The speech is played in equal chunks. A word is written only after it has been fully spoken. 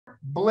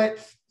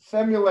blitz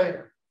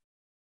simulator.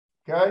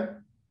 Okay.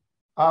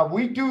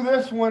 We do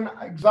this one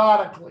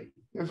exotically.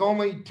 There's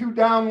only 2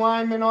 down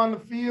linemen on the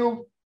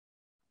field.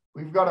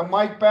 We've got a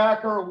Mike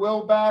backer, a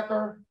Will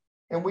backer,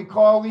 and we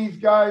call these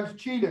guys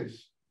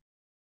cheetahs.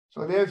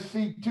 So there's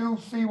C2,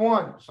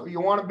 C1. So you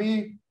want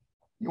to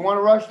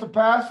rush the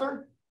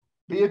passer,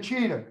 be a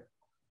cheetah.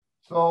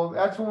 So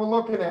that's what we're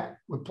looking at.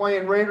 We're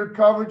playing Raider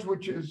coverage,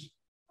 which is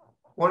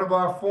one of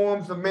our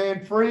forms of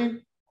man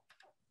free.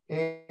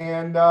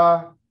 And,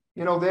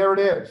 you know, there it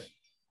is.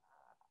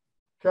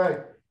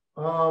 Okay.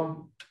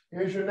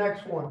 Here's your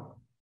next one.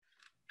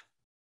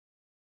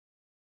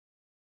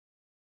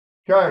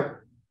 Okay.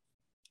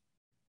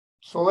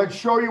 So let's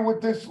show you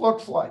what this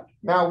looks like.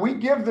 Now, we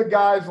give the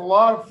guys a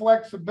lot of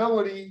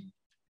flexibility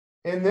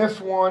in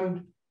this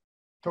one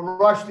to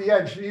rush the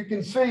edge. So you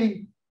can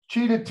see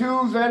Cheetah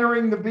 2's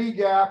entering the B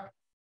gap.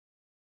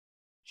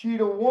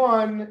 Cheetah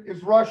 1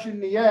 is rushing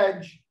the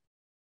edge.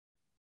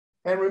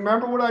 And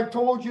remember what I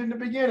told you in the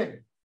beginning.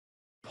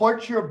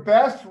 Put your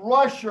best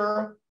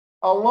rusher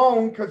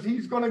alone because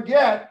he's going to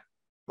get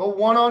the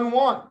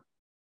one-on-one.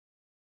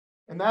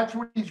 And that's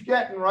what he's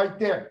getting right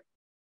there.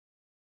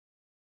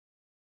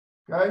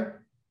 Okay?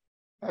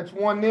 That's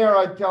one there.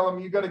 I tell him,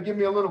 you got to give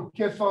me a little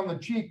kiss on the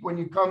cheek when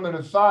you come to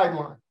the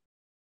sideline.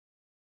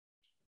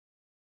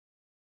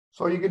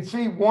 So you can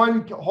see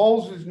one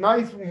holds his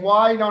nice and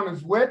wide on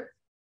his width,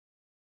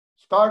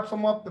 starts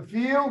him up the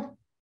field,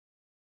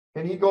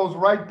 and he goes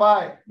right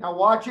by it. Now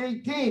watch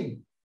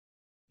 18.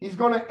 He's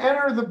going to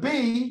enter the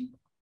B.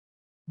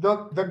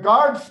 The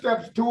guard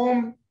steps to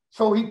him,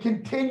 so he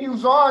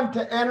continues on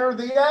to enter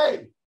the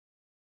A.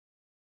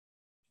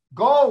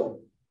 Go.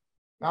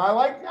 Now I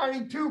like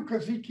 92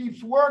 because he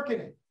keeps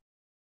working it.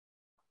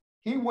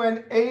 He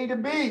went A to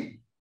B.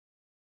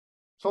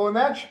 So in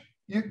that,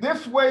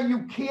 this way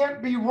you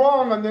can't be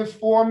wrong on this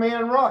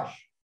 4-man rush.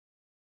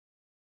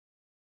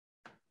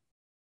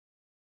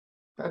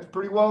 That's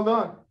pretty well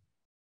done.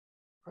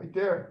 Right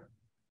there.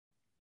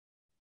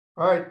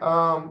 All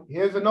right,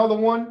 here's another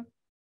one.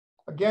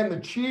 Again, the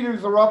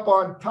cheaters are up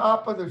on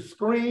top of the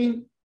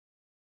screen.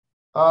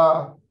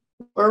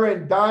 We're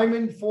in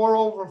diamond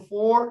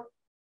 4/4.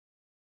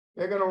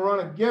 They're going to run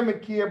a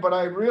gimmick here, but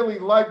I really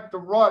like the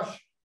rush.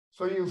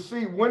 So you'll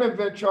see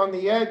Winovich on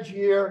the edge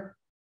here.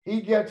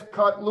 He gets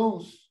cut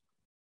loose.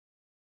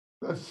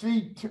 The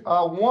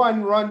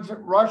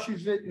C1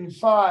 rushes it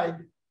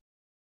inside.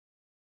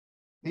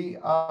 The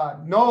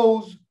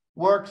nose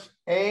works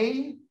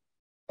A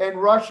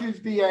and rushes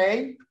the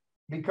A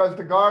because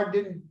the guard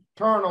didn't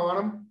turn on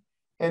him.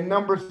 And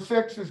number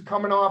 6 is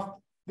coming off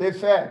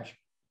this edge.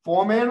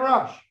 4-man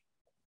rush.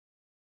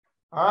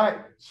 All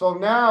right. So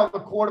now the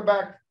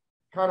quarterback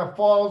kind of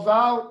falls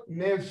out, and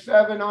there's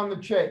 7 on the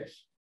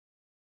chase.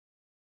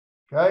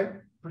 Okay.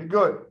 Pretty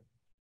good.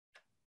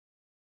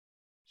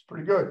 It's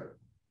pretty good.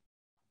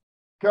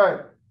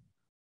 Okay.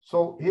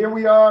 So here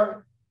we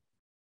are.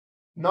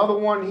 Another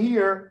one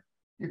here.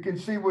 You can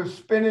see we're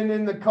spinning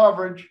in the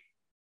coverage.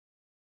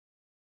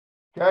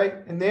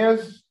 Okay. And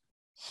there's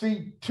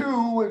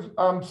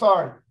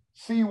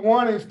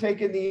C1 is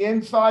taking the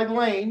inside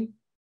lane.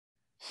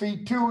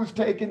 C2 is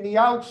taking the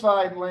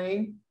outside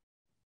lane.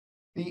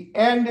 The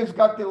end has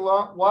got the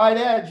wide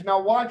edge.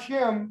 Now watch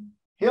him.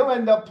 He'll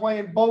end up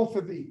playing both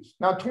of these.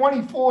 Now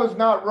 24 is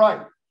not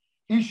right.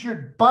 He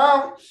should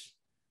bounce.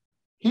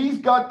 He's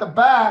got the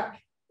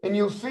back, and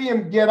you'll see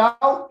him get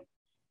out.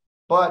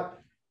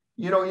 But,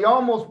 you know, he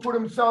almost put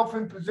himself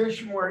in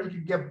position where he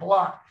could get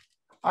blocked.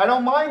 I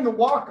don't mind the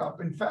walk-up.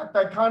 In fact,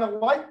 I kind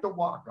of like the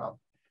walk-up.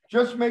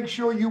 Just make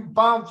sure you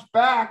bounce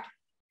back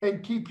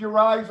and keep your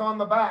eyes on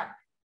the back.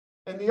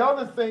 And the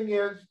other thing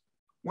is,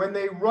 when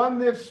they run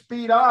this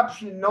speed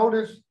option,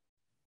 notice,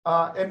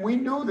 and we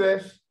knew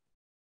this,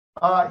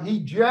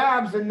 he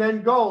jabs and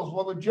then goes.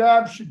 Well, the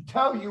jab should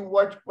tell you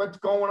what's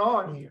going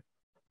on here.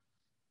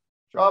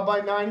 Job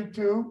by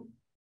 92.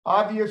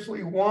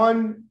 Obviously,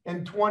 1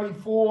 and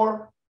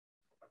 24,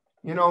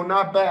 you know,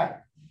 not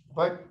bad.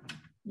 But,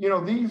 you know,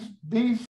 these